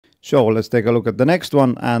So let's take a look at the next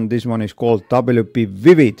one, and this one is called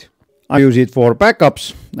WPvivid. I use it for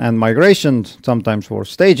backups and migrations, sometimes for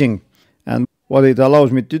staging. And what it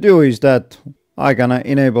allows me to do is that I can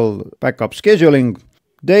enable backup scheduling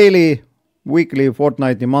daily, weekly,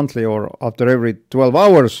 fortnightly, monthly, or after every 12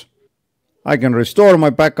 hours. I can restore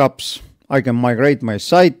my backups. I can migrate my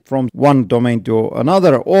site from one domain to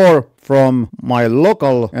another, or from my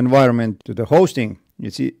local environment to the hosting.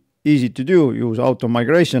 It's easy to do. Use auto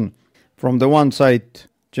migration from the one site,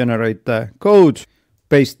 generate the code,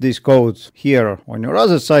 paste this code here on your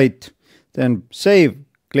other site, then save,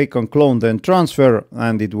 click on clone, then transfer,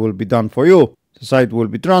 and it will be done for you. The site will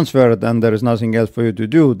be transferred and there is nothing else for you to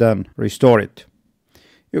do than restore it.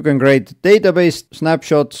 You can create database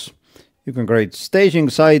snapshots, you can create staging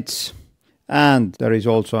sites, and there is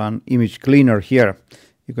also an image cleaner here.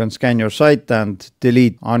 You can scan your site and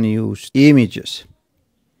delete unused images.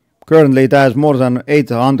 Currently it has more than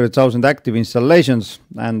 800,000 active installations,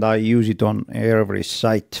 and I use it on every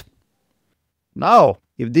site. Now,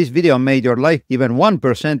 if this video made your life even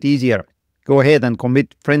 1% easier, go ahead and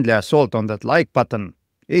commit friendly assault on that like button.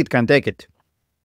 It can take it.